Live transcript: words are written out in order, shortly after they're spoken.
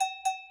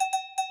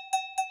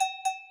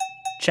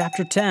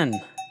Chapter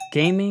 10,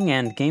 Gaming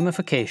and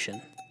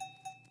Gamification.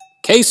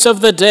 Case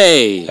of the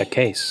day. A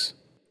case.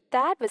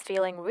 Dad was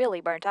feeling really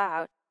burnt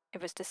out.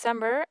 It was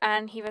December,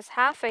 and he was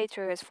halfway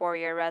through his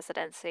 4-year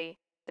residency.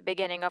 The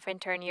beginning of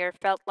intern year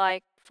felt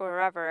like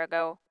forever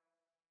ago.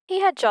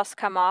 He had just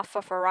come off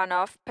of a run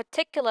of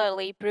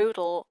particularly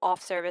brutal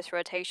off-service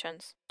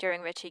rotations,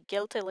 during which he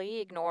guiltily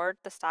ignored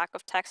the stack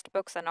of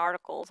textbooks and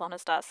articles on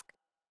his desk.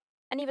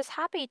 And he was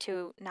happy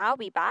to now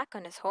be back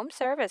on his home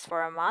service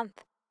for a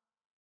month.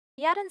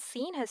 He hadn't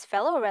seen his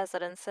fellow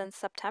residents since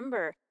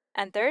September,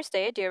 and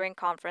Thursday during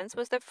conference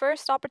was the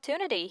first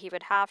opportunity he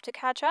would have to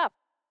catch up.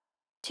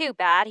 Too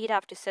bad he'd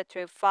have to sit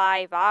through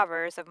 5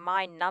 hours of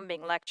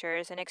mind-numbing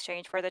lectures in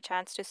exchange for the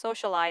chance to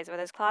socialize with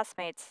his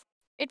classmates.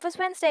 It was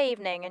Wednesday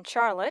evening, and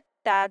Charlotte,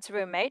 Dad's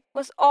roommate,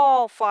 was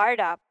all fired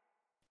up.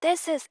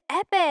 "This is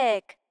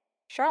epic!"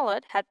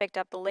 Charlotte had picked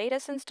up the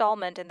latest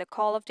installment in the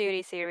Call of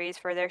Duty series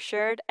for their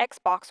shared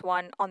Xbox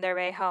One on their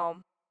way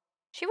home.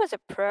 She was a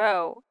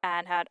pro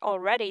and had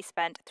already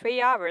spent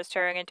 3 hours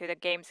tearing into the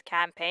game's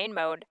campaign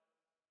mode.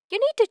 "You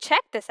need to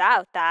check this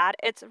out, Dad.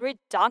 It's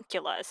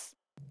redonkulous."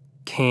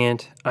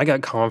 Can't. I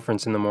got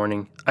conference in the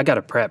morning. I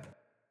gotta prep.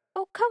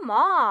 "Oh, come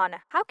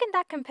on. How can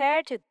that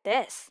compare to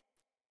this?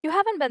 You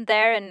haven't been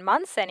there in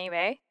months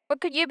anyway.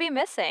 What could you be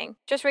missing?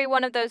 Just read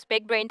one of those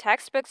big brain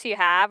textbooks you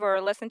have,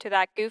 or listen to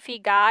that goofy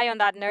guy on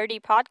that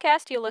nerdy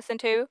podcast you listen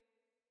to."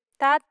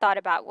 Dad thought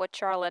about what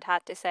Charlotte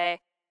had to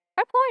say.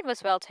 Her point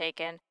was well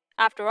taken.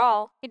 After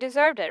all, he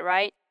deserved it,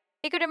 right?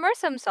 He could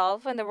immerse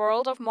himself in the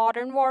world of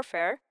modern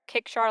warfare,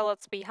 kick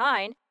Charlotte's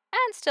behind,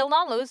 and still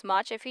not lose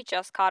much if he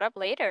just caught up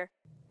later.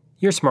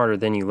 You're smarter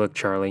than you look,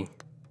 Charlie.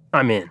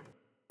 I'm in.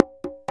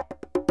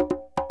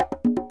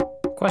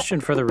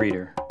 Question for the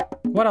reader.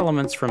 What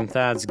elements from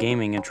Thad's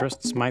gaming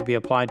interests might be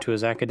applied to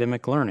his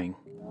academic learning?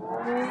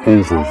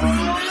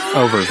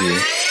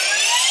 Overview.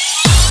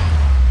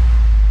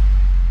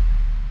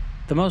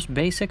 The most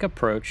basic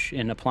approach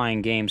in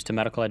applying games to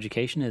medical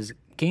education is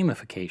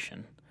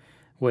gamification,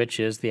 which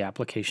is the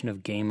application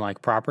of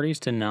game-like properties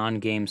to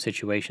non-game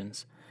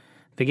situations.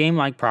 The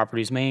game-like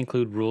properties may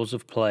include rules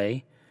of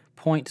play,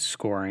 point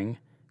scoring,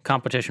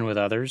 competition with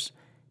others,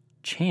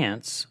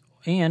 chance,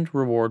 and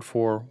reward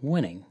for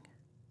winning.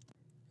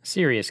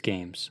 Serious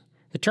games.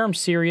 The term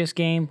serious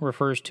game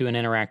refers to an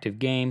interactive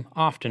game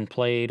often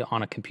played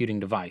on a computing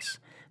device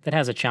that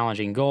has a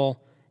challenging goal,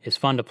 is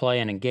fun to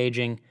play and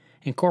engaging,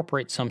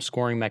 incorporates some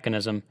scoring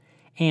mechanism,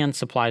 and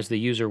supplies the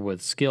user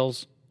with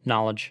skills,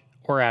 knowledge,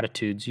 or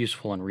attitudes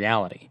useful in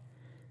reality.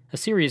 A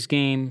serious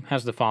game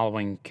has the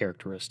following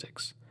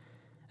characteristics: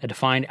 a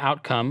defined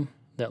outcome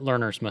that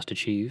learners must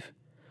achieve,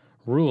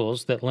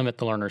 rules that limit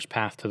the learner's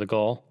path to the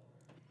goal,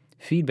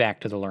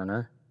 feedback to the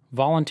learner,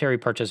 voluntary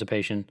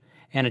participation,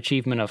 and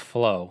achievement of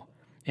flow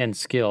and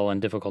skill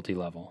and difficulty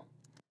level.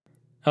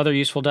 Other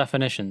useful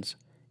definitions.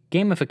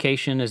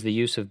 Gamification is the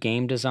use of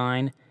game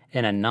design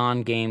in a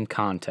non-game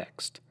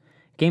context.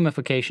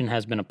 Gamification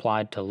has been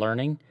applied to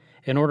learning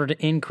in order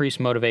to increase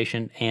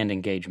motivation and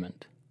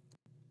engagement.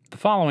 The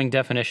following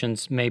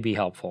definitions may be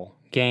helpful: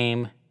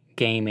 game,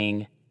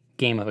 gaming,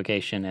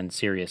 gamification, and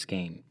serious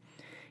game.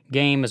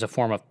 Game is a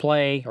form of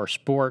play or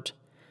sport,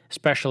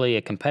 especially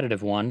a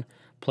competitive one,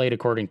 played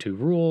according to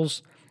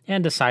rules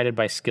and decided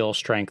by skill,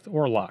 strength,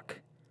 or luck.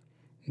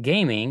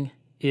 Gaming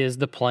is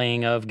the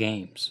playing of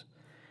games.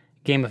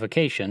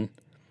 Gamification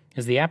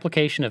is the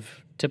application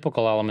of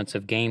typical elements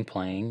of game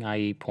playing,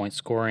 i.e. point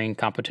scoring,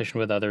 competition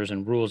with others,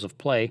 and rules of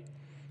play,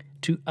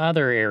 to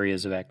other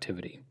areas of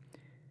activity.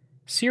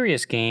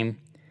 Serious game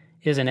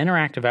is an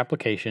interactive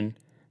application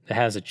that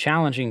has a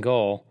challenging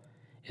goal,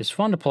 is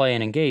fun to play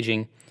and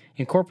engaging,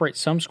 incorporates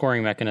some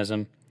scoring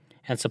mechanism,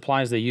 and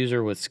supplies the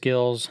user with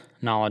skills,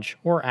 knowledge,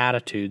 or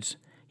attitudes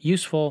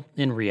useful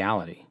in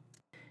reality.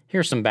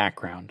 Here's some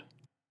background.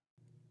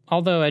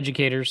 Although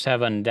educators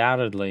have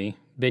undoubtedly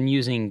been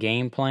using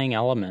game-playing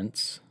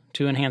elements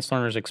to enhance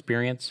learners'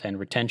 experience and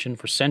retention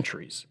for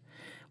centuries,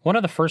 one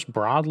of the first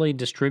broadly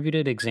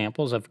distributed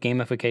examples of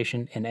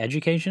gamification in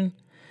education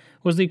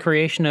was the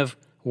creation of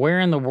Where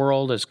in the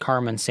World is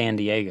Carmen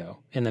Sandiego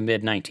in the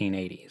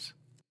mid-1980s.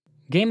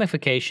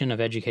 Gamification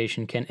of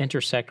education can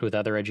intersect with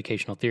other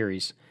educational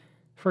theories.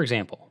 For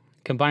example,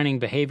 combining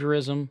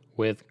behaviorism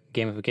with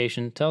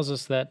gamification tells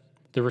us that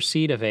the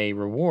receipt of a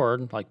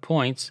reward, like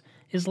points,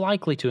 is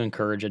likely to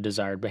encourage a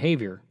desired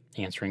behavior,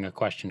 answering a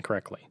question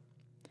correctly.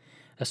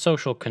 A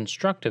social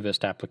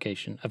constructivist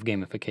application of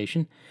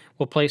gamification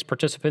will place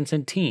participants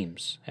in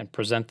teams and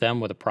present them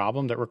with a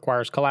problem that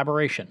requires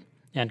collaboration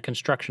and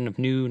construction of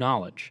new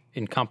knowledge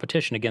in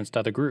competition against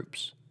other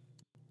groups.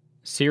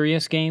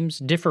 Serious games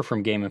differ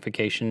from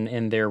gamification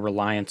in their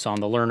reliance on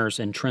the learner's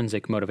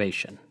intrinsic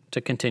motivation to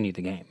continue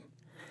the game.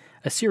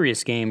 A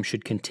serious game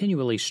should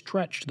continually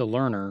stretch the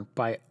learner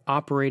by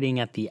operating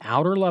at the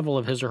outer level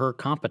of his or her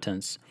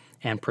competence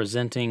and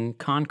presenting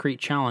concrete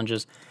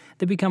challenges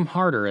that become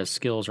harder as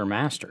skills are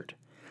mastered.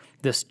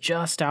 This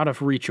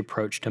just-out-of-reach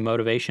approach to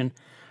motivation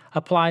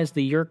applies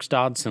the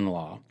Yerkes-Dodson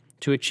law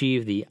to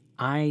achieve the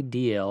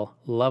ideal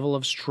level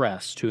of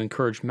stress to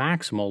encourage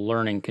maximal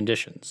learning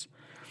conditions,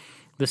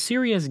 The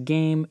serious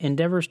game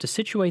endeavors to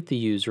situate the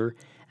user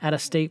at a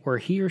state where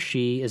he or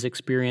she is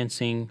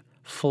experiencing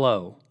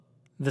flow,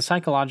 the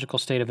psychological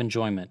state of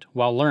enjoyment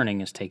while learning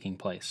is taking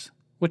place,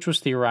 which was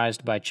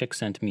theorized by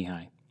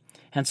Csikszentmihalyi,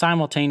 and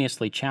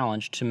simultaneously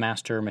challenged to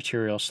master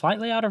material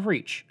slightly out of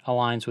reach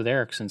aligns with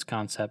Erikson's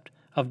concept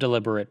of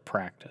deliberate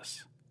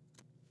practice.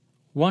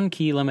 One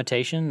key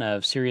limitation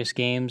of serious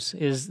games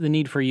is the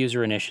need for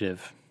user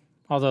initiative,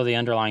 although the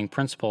underlying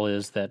principle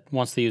is that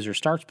once the user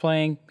starts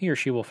playing, he or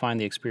she will find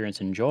the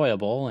experience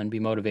enjoyable and be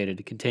motivated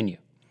to continue.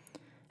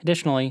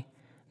 Additionally,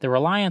 the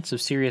reliance of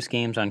serious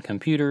games on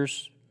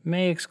computers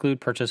may exclude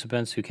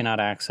participants who cannot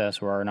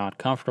access or are not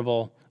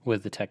comfortable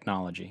with the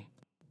technology.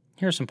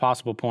 Here are some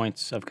possible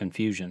points of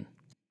confusion.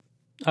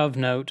 Of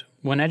note,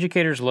 when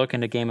educators look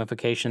into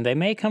gamification, they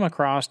may come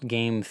across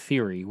game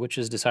theory, which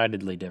is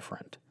decidedly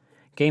different.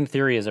 Game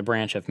theory is a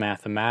branch of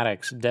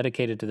mathematics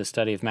dedicated to the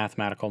study of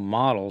mathematical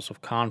models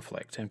of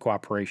conflict and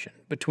cooperation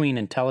between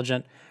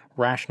intelligent,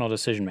 rational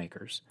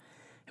decision-makers.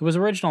 It was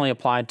originally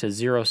applied to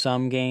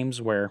zero-sum games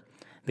where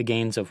the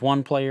gains of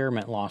one player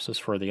meant losses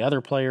for the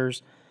other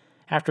players.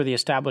 After the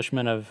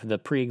establishment of the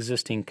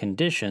pre-existing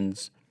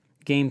conditions,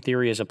 game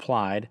theory is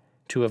applied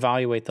to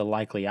evaluate the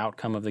likely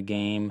outcome of the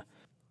game,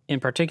 in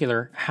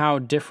particular, how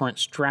different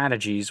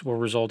strategies will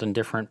result in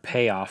different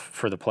payoff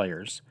for the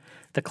players.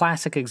 The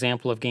classic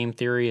example of game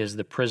theory is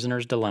the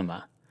prisoner's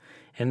dilemma.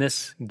 In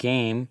this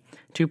game,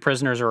 two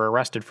prisoners are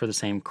arrested for the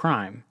same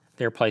crime.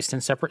 They are placed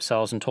in separate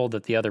cells and told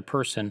that the other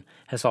person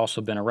has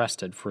also been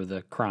arrested for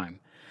the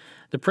crime.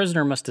 The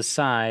prisoner must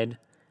decide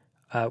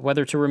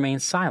whether to remain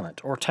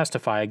silent or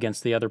testify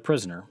against the other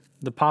prisoner.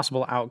 The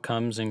possible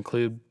outcomes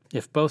include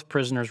if both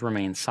prisoners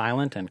remain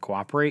silent and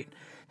cooperate,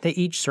 they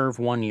each serve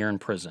 1 year in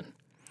prison.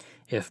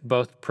 If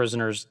both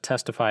prisoners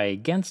testify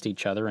against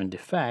each other and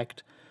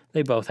defect,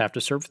 they both have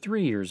to serve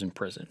 3 years in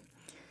prison.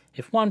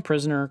 If one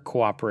prisoner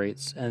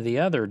cooperates and the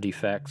other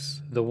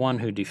defects, the one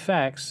who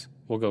defects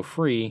will go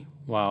free,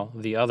 while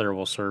the other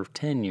will serve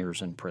 10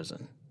 years in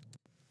prison.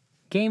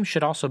 Games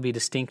should also be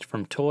distinct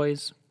from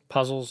toys,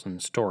 puzzles,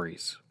 and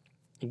stories.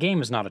 A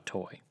game is not a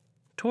toy.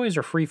 Toys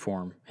are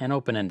freeform and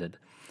open-ended.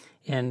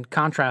 In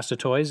contrast to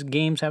toys,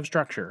 games have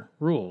structure,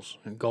 rules,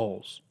 and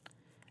goals.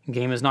 A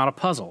game is not a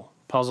puzzle.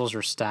 Puzzles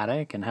are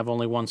static and have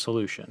only one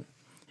solution.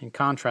 In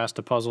contrast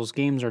to puzzles,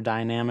 games are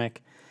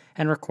dynamic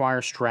and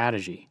require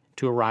strategy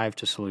to arrive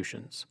to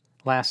solutions.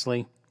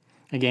 Lastly,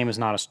 a game is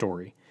not a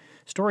story.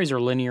 Stories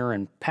are linear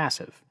and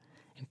passive.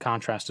 In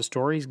contrast to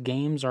stories,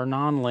 games are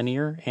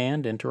non-linear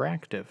and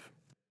interactive.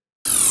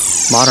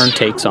 Modern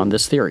takes on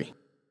this theory.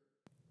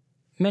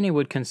 Many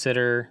would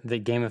consider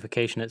that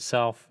gamification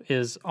itself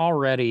is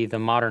already the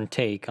modern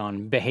take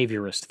on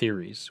behaviorist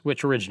theories,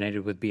 which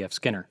originated with B.F.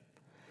 Skinner.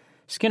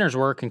 Skinner's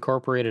work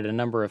incorporated a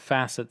number of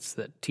facets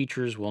that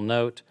teachers will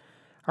note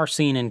are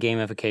seen in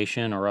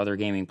gamification or other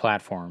gaming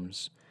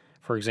platforms.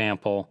 For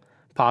example,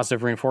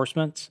 positive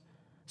reinforcements,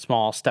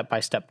 small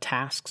step-by-step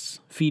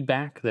tasks,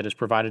 feedback that is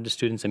provided to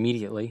students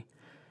immediately,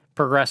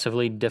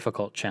 progressively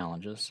difficult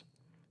challenges.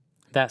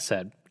 That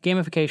said,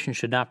 gamification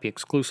should not be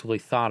exclusively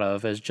thought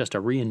of as just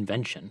a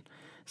reinvention,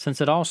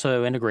 since it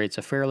also integrates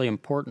a fairly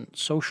important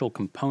social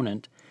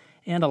component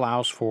and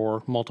allows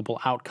for multiple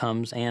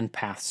outcomes and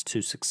paths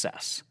to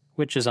success,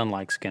 which is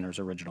unlike Skinner's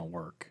original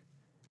work.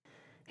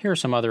 Here are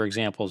some other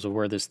examples of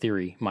where this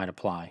theory might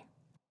apply.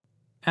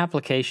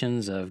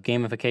 Applications of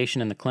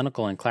gamification in the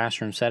clinical and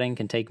classroom setting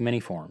can take many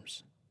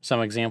forms.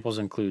 Some examples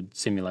include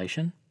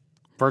simulation,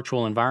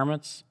 virtual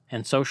environments,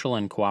 and social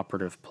and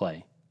cooperative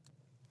play.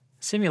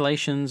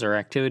 Simulations are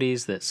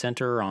activities that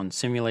center on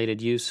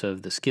simulated use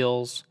of the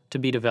skills to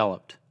be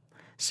developed.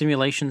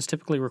 Simulations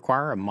typically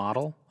require a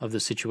model of the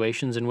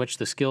situations in which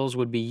the skills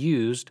would be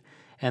used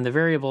and the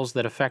variables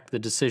that affect the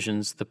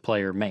decisions the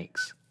player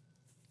makes.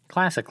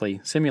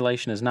 Classically,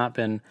 simulation has not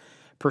been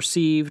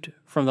perceived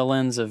from the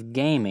lens of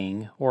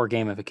gaming or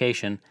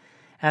gamification,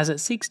 as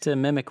it seeks to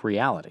mimic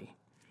reality.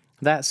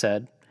 That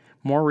said,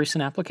 more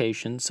recent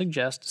applications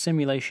suggest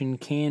simulation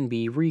can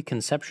be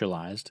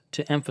reconceptualized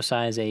to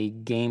emphasize a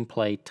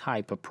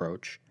gameplay-type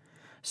approach.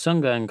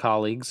 Sunga and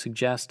colleagues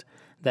suggest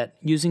that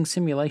using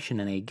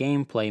simulation in a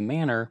gameplay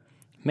manner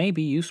may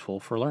be useful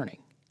for learning.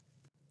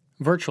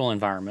 Virtual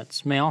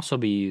environments may also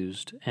be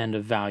used and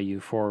of value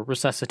for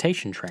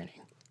resuscitation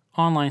training.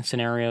 Online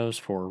scenarios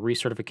for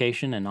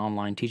recertification and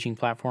online teaching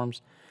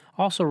platforms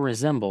also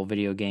resemble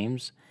video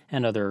games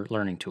and other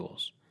learning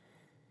tools.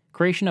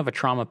 Creation of a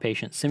trauma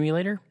patient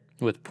simulator,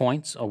 with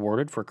points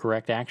awarded for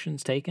correct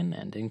actions taken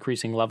and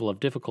increasing level of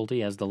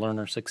difficulty as the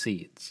learner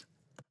succeeds.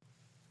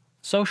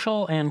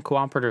 Social and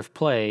cooperative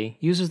play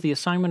uses the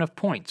assignment of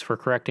points for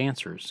correct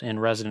answers in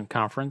resident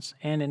conference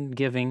and in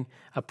giving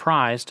a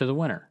prize to the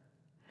winner.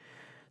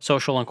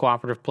 Social and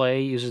cooperative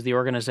play uses the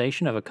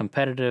organization of a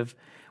competitive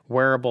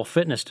wearable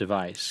fitness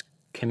device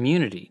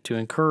community to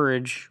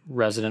encourage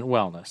resident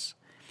wellness,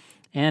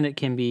 and it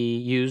can be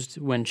used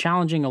when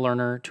challenging a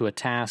learner to a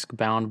task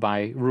bound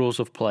by rules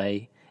of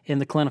play in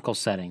the clinical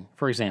setting.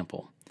 For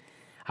example,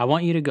 I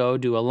want you to go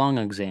do a lung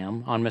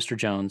exam on Mr.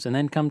 Jones and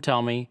then come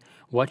tell me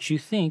what you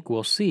think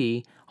we'll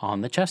see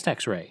on the chest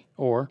x-ray.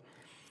 Or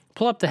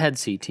pull up the head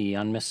CT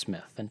on Miss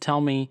Smith and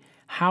tell me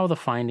how the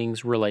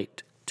findings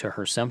relate to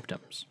her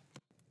symptoms.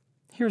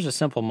 Here's a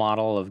simple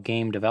model of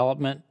game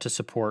development to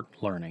support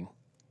learning.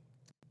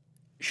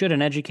 Should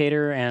an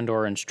educator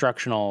and/or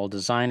instructional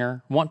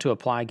designer want to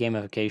apply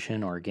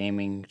gamification or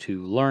gaming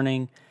to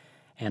learning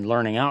and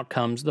learning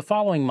outcomes, the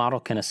following model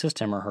can assist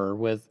him or her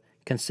with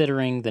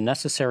considering the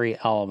necessary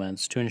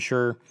elements to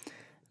ensure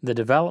the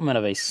development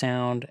of a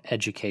sound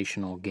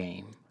educational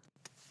game.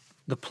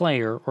 The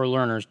player or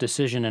learner's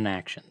decision and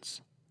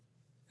actions.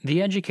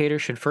 The educator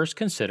should first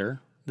consider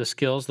the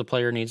skills the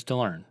player needs to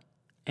learn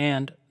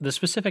and the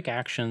specific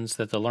actions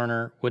that the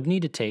learner would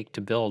need to take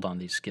to build on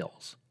these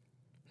skills.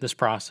 This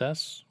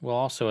process will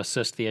also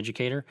assist the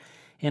educator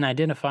in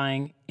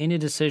identifying any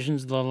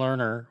decisions the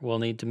learner will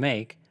need to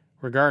make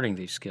regarding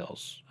these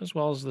skills, as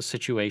well as the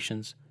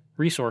situations,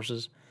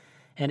 resources,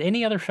 and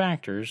any other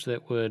factors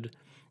that would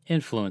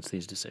influence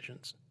these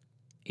decisions.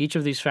 Each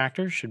of these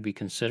factors should be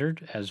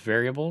considered as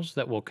variables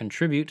that will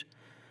contribute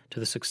to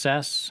the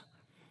success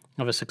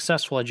of a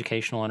successful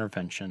educational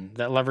intervention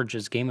that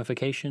leverages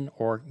gamification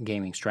or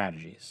gaming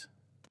strategies.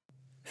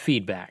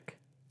 Feedback.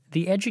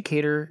 The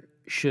educator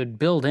should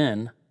build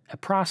in a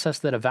process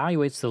that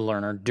evaluates the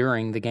learner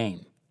during the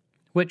game,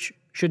 which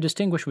should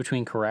distinguish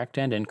between correct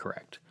and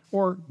incorrect,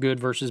 or good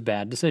versus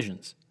bad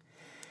decisions.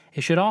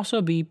 It should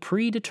also be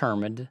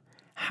predetermined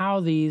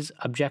how these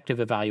objective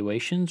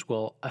evaluations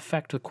will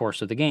affect the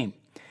course of the game.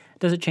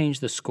 Does it change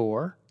the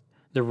score,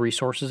 the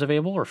resources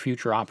available, or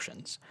future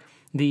options?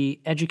 The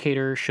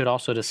educator should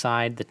also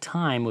decide the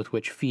time with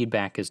which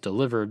feedback is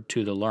delivered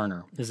to the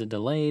learner. Is it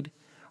delayed,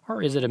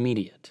 or is it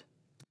immediate?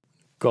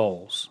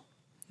 Goals.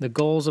 The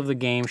goals of the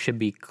game should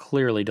be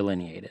clearly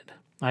delineated.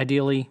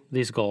 Ideally,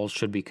 these goals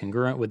should be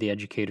congruent with the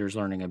educator's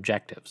learning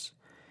objectives.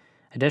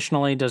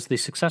 Additionally, does the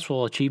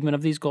successful achievement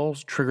of these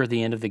goals trigger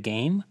the end of the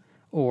game,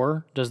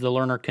 or does the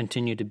learner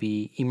continue to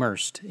be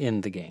immersed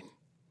in the game?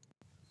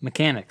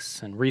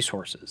 Mechanics and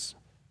resources.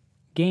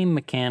 Game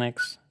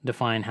mechanics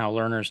define how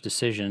learners'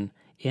 decisions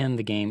in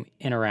the game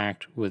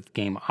interact with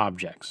game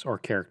objects or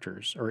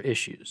characters or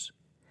issues.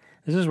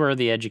 This is where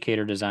the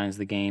educator designs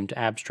the game to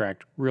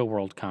abstract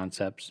real-world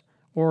concepts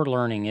or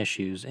learning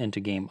issues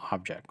into game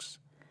objects.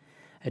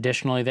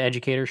 Additionally, the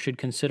educator should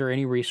consider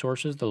any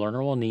resources the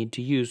learner will need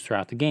to use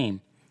throughout the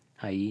game,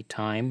 i.e.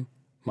 time,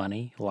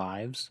 money,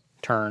 lives,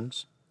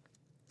 turns.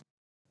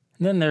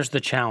 And then there's the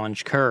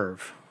challenge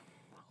curve.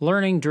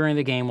 Learning during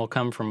the game will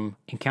come from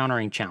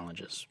encountering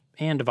challenges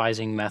and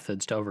devising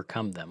methods to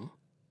overcome them.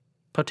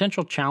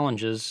 Potential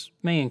challenges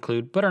may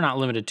include, but are not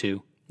limited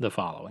to, the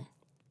following.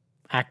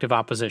 Active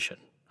opposition,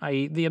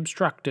 i.e. the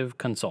obstructive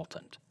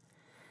consultant.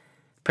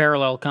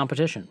 Parallel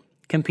competition,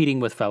 competing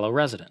with fellow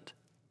resident.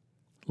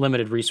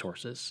 Limited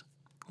resources,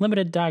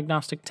 limited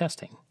diagnostic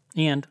testing,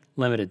 and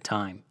limited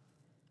time.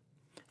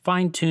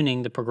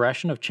 Fine-tuning the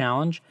progression of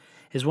challenge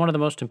is one of the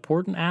most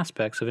important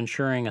aspects of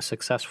ensuring a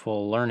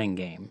successful learning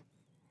game.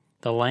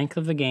 The length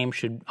of the game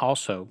should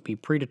also be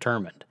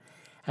predetermined,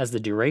 as the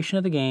duration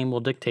of the game will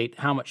dictate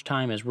how much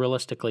time is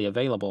realistically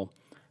available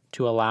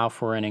to allow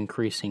for an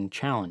increasing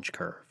challenge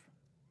curve.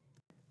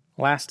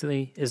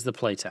 Lastly is the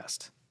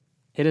playtest.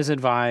 It is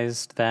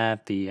advised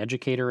that the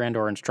educator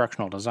and/or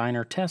instructional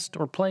designer test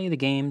or play the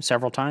game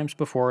several times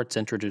before it's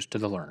introduced to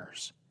the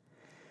learners.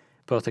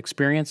 Both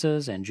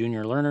experiences and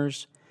junior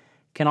learners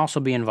can also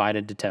be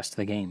invited to test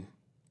the game.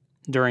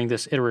 During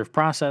this iterative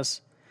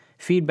process,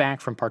 feedback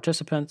from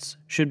participants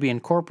should be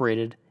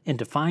incorporated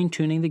into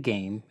fine-tuning the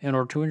game in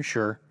order to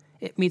ensure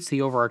it meets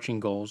the overarching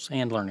goals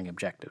and learning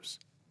objectives.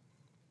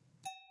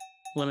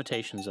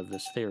 Limitations of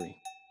this theory.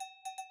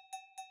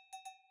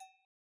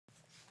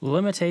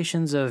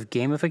 Limitations of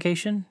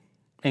gamification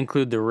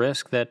include the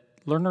risk that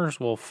learners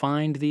will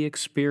find the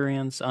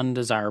experience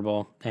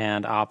undesirable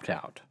and opt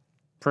out.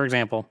 For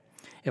example,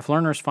 if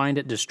learners find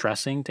it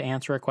distressing to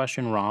answer a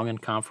question wrong in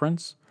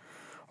conference,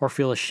 or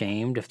feel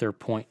ashamed if their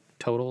point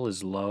total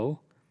is low,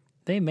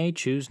 they may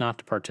choose not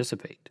to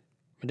participate.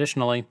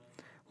 Additionally,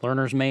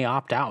 learners may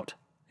opt out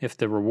if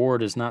the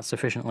reward is not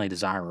sufficiently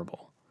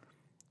desirable.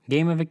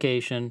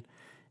 Gamification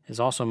is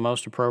also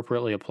most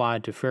appropriately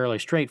applied to fairly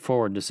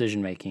straightforward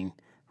decision-making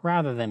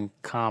rather than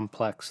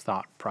complex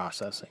thought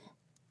processing.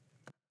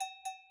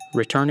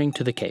 Returning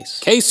to the case.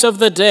 Case of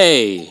the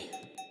day.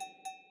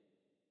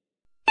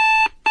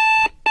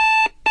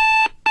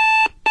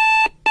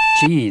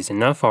 Geez,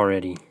 enough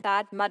already.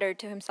 Dad muttered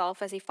to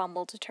himself as he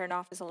fumbled to turn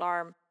off his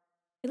alarm.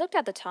 He looked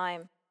at the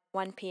time,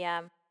 1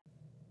 p.m.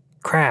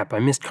 Crap, I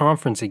missed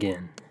conference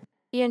again.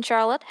 He and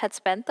Charlotte had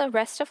spent the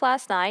rest of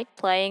last night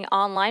playing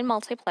online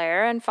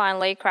multiplayer and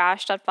finally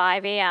crashed at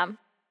 5 a.m.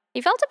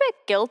 He felt a bit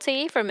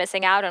guilty for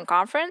missing out on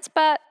conference,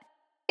 but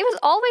it was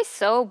always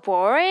so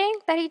boring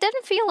that he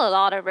didn't feel a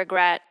lot of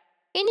regret.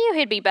 He knew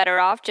he'd be better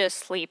off just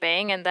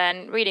sleeping and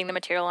then reading the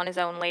material on his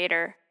own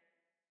later.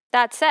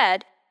 That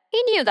said,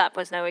 he knew that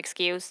was no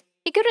excuse.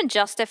 He couldn't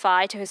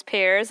justify to his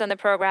peers and the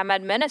program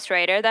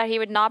administrator that he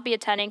would not be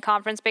attending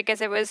conference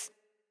because it was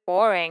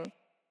boring.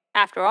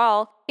 After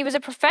all, he was a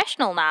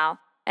professional now,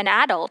 an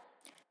adult.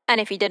 And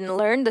if he didn't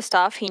learn the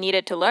stuff he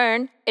needed to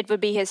learn, it would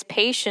be his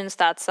patients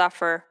that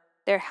suffer.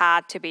 There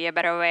had to be a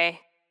better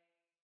way.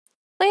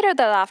 Later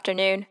that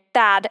afternoon,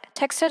 Thad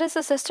texted his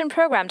assistant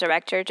program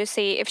director to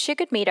see if she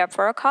could meet up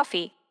for a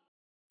coffee.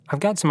 I've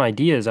got some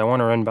ideas I want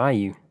to run by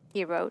you.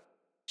 He wrote.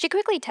 She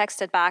quickly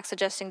texted back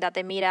suggesting that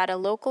they meet at a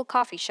local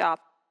coffee shop.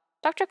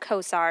 Dr.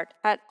 Cozart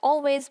had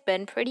always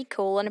been pretty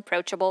cool and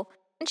approachable,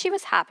 and she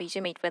was happy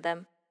to meet with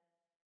him.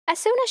 As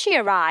soon as she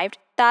arrived,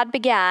 Thad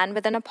began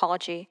with an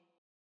apology.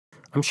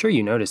 I'm sure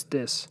you noticed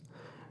this.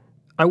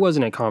 I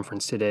wasn't at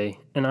conference today,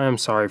 and I am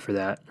sorry for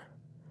that.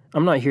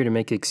 I'm not here to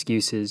make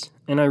excuses,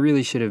 and I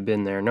really should have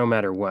been there no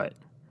matter what.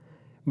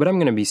 But I'm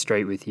going to be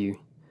straight with you.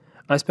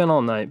 I spent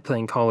all night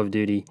playing Call of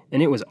Duty,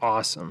 and it was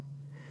awesome.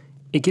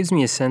 It gives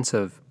me a sense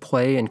of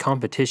play and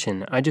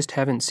competition I just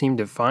haven't seemed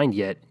to find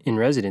yet in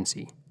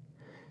residency.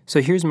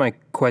 So here's my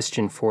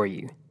question for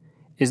you.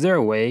 Is there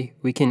a way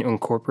we can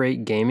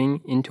incorporate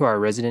gaming into our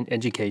resident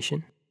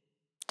education?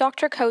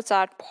 Dr.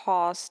 Cozart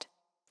paused.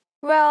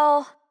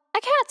 Well, I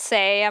can't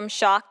say I'm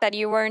shocked that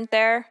you weren't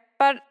there,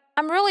 but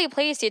I'm really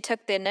pleased you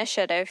took the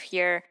initiative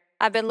here.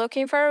 I've been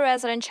looking for a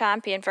resident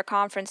champion for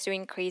conference to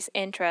increase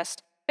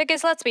interest.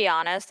 Because let's be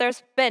honest,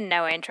 there's been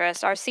no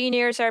interest. Our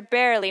seniors are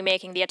barely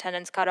making the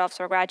attendance cutoffs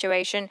for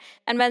graduation,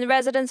 and when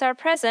residents are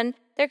present,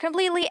 they're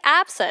completely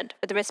absent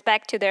with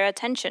respect to their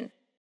attention.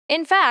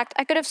 In fact,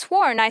 I could have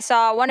sworn I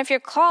saw one of your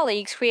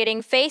colleagues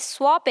creating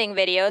face-swapping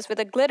videos with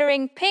a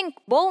glittering pink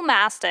bull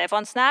mastiff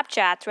on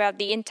Snapchat throughout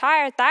the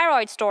entire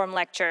Thyroid Storm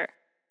lecture.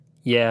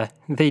 Yeah,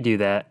 they do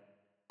that.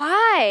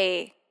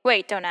 Why?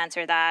 Wait, don't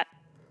answer that.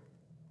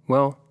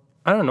 Well,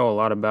 I don't know a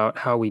lot about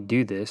how we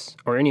do this,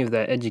 or any of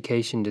that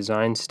education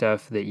design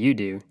stuff that you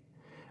do,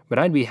 but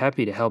I'd be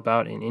happy to help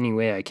out in any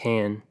way I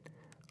can.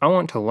 I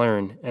want to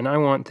learn, and I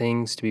want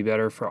things to be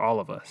better for all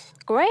of us.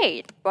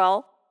 Great.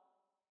 Well,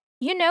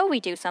 you know we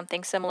do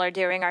something similar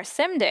during our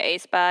sim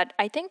days, but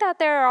I think that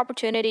there are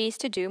opportunities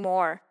to do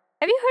more.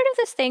 Have you heard of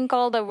this thing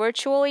called a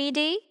virtual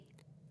ED?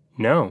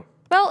 No.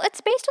 Well,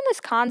 it's based on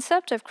this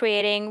concept of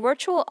creating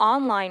virtual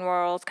online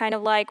worlds, kind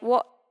of like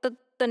what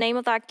the name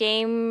of that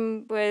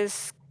game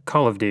was.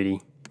 Call of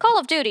Duty. Call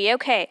of Duty,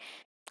 okay.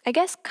 I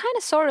guess kind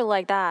of sort of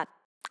like that.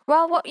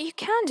 Well, what you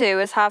can do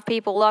is have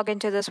people log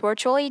into this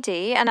virtual ED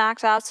and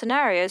act out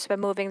scenarios by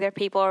moving their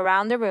people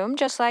around the room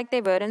just like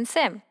they would in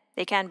Sim.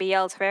 They can be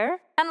elsewhere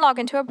and log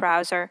into a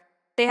browser.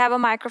 They have a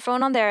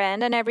microphone on their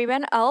end and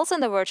everyone else in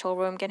the virtual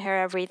room can hear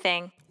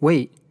everything.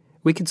 Wait,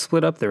 we could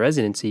split up the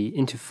residency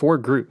into 4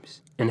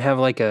 groups and have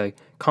like a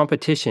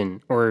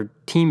competition or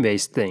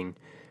team-based thing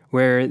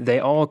where they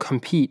all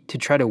compete to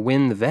try to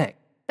win the VEC.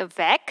 The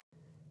VEC?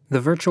 The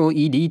Virtual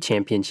ED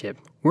Championship.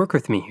 Work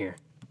with me here.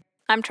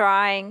 I'm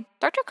trying.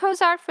 Dr.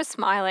 Cozart was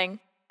smiling.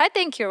 I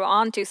think you're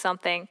onto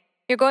something.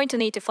 You're going to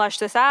need to flesh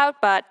this out,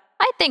 but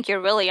I think you're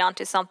really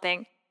onto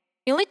something.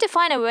 You'll need to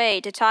find a way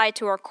to tie it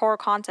to our core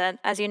content,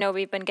 as you know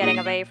we've been getting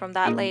away from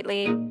that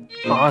lately.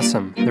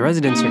 Awesome. The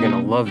residents are going to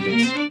love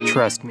this.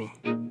 Trust me.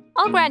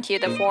 I'll grant you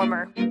the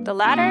former. The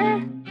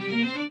latter?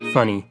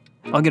 Funny.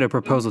 I'll get a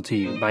proposal to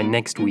you by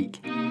next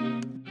week.